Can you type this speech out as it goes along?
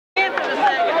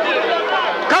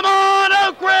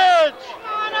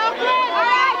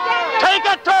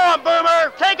him,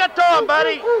 Boomer. Take it to him,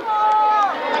 buddy.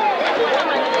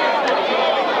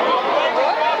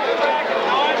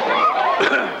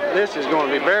 This is going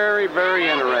to be very, very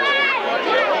interesting.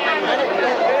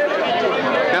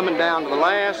 Coming down to the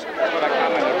last.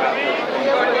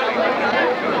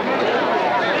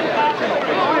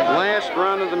 Last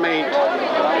run of the meet.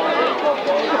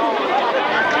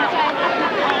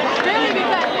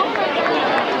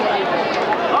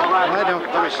 I don't,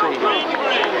 let me see.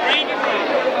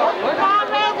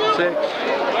 6, 8.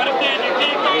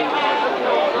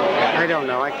 I don't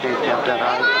know, I can't count that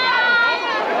high.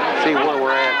 See where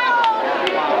we're at.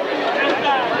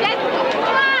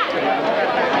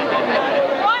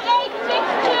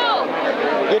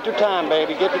 Get your time,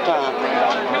 baby, get your time.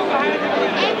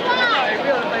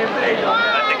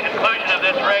 At the conclusion of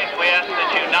this race, we ask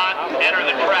that you not enter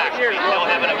the track. We still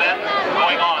have an event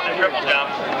going on, the triple jump.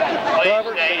 Please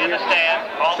stay in the stand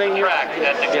on the track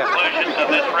at the conclusion of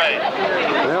this race.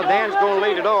 Well, Dan's going to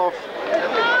lead it off.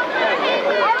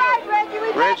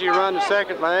 Reggie run the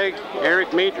second leg,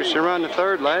 Eric Metris will run the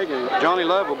third leg, and Johnny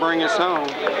Love will bring us home.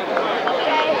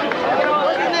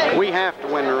 We have to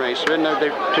win the race. There's no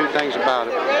two things about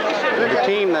it. The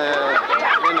team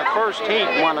in the first heat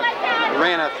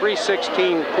ran a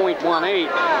 3:16.18.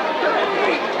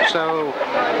 So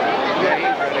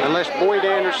unless Boyd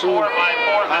Anderson,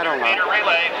 I don't know.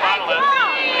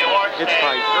 It's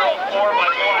tight.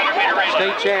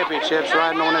 State championships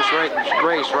riding on this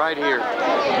race right here.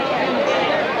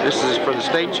 This is for the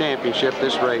state championship,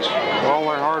 this race. All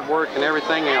their hard work and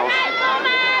everything else.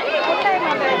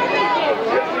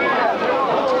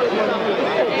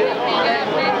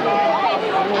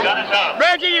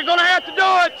 Reggie, you're going to have to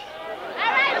do it.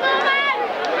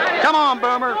 Come on,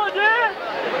 Boomer.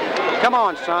 Come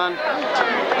on, son.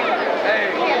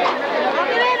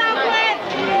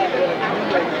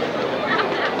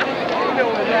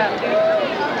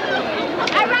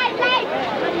 All right, Nate.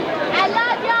 I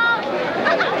love y'all.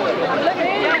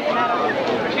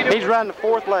 He's running the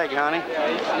fourth leg, honey.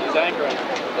 He's anchoring. I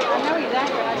know he's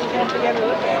anchoring. I just have to get a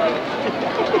look at him.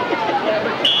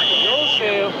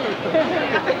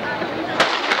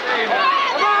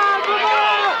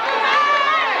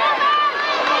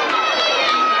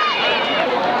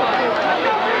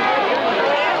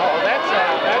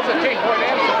 That's a team-point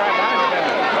answer right behind you.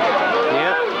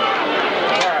 Yep.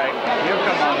 All right. He'll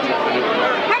come on.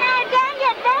 Come on, dang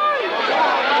it, boy!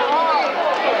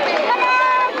 Come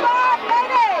on, Bob,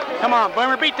 baby! Come on,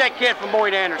 Boomer, beat that kid from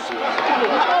Boyd Anderson. You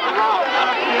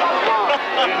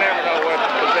never know what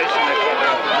position they put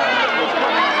in.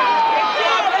 Come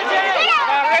on,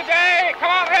 Reggie! Come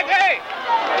on, Reggie!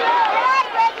 All right,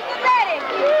 Reggie, get ready.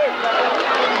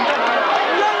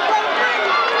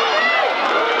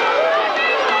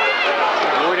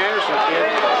 Boyd Anderson kid.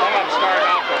 Some of them started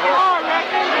off the horse.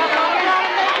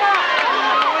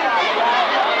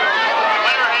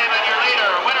 Winter Haven, your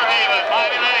leader. Winter Haven,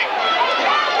 Ivy Lake.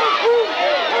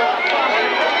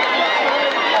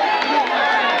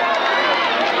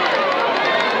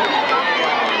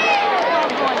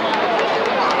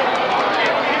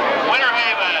 Winter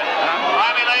Haven,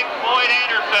 Ivy Lake, Boyd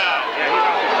Anderson.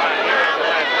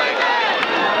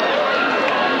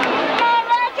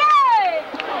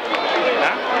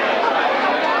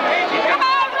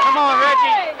 Come on,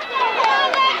 Reggie.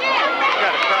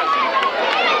 Got a crossing.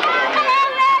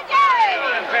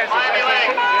 Ivy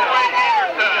Lake, Boyd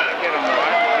Anderson. Get him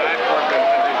right. Work him.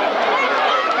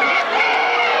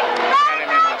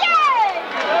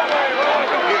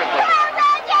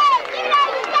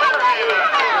 Winter Haven,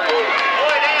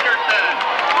 Boyd Anderson,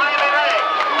 Ivy Lake.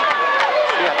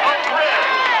 Oak Ridge.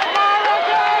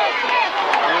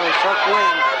 Really suck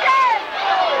wind.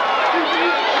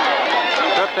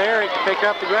 It's up to Eric to pick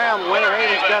up the ground. Winter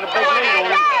Haven's got a big lead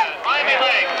on him. Ivy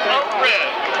Lake, Oak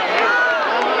Ridge.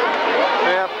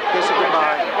 Yep, kiss it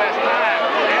goodbye. Best time.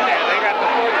 They got the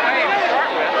full name to start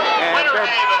with. And Winter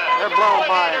Haven, they're blown Boyd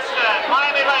by us. Anderson,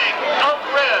 Ivy Lake, Oak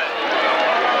Ridge.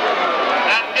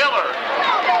 And Dillard.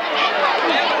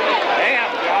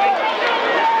 Damn, Johnny.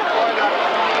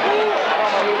 I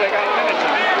don't know who they got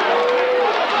finishing.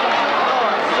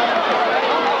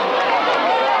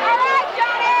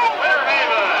 Winter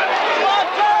Haven.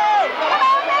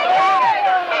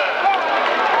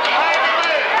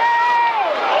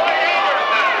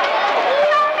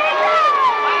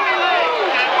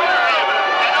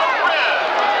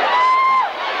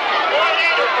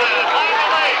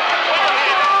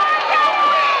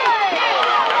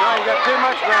 Too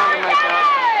much ground to make up.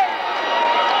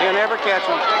 He'll never catch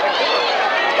him.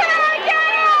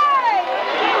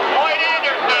 Boyd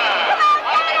Anderson.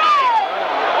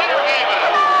 Winter Haven.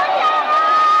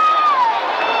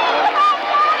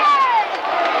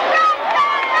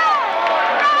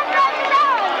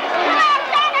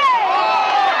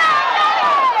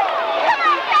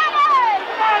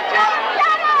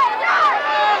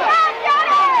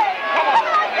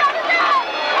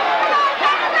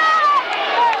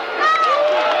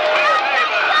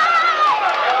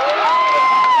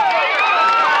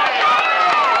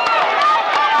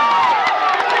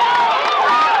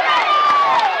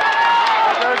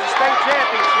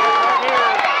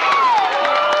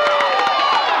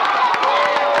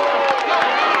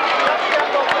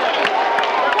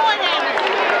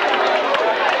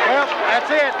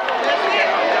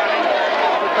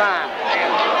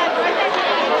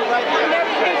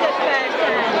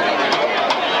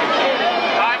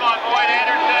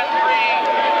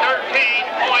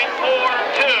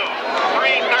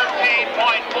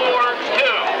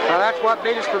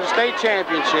 beat us for the state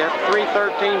championship,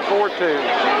 3-13-4-2.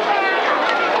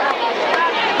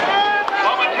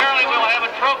 Momentarily, we'll have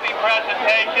a trophy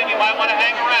presentation. You might want to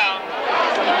hang around.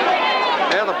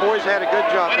 Yeah, the boys had a good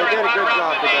job. They did a good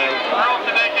job today. Girls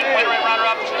division, winner and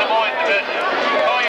runner-up in the boys division.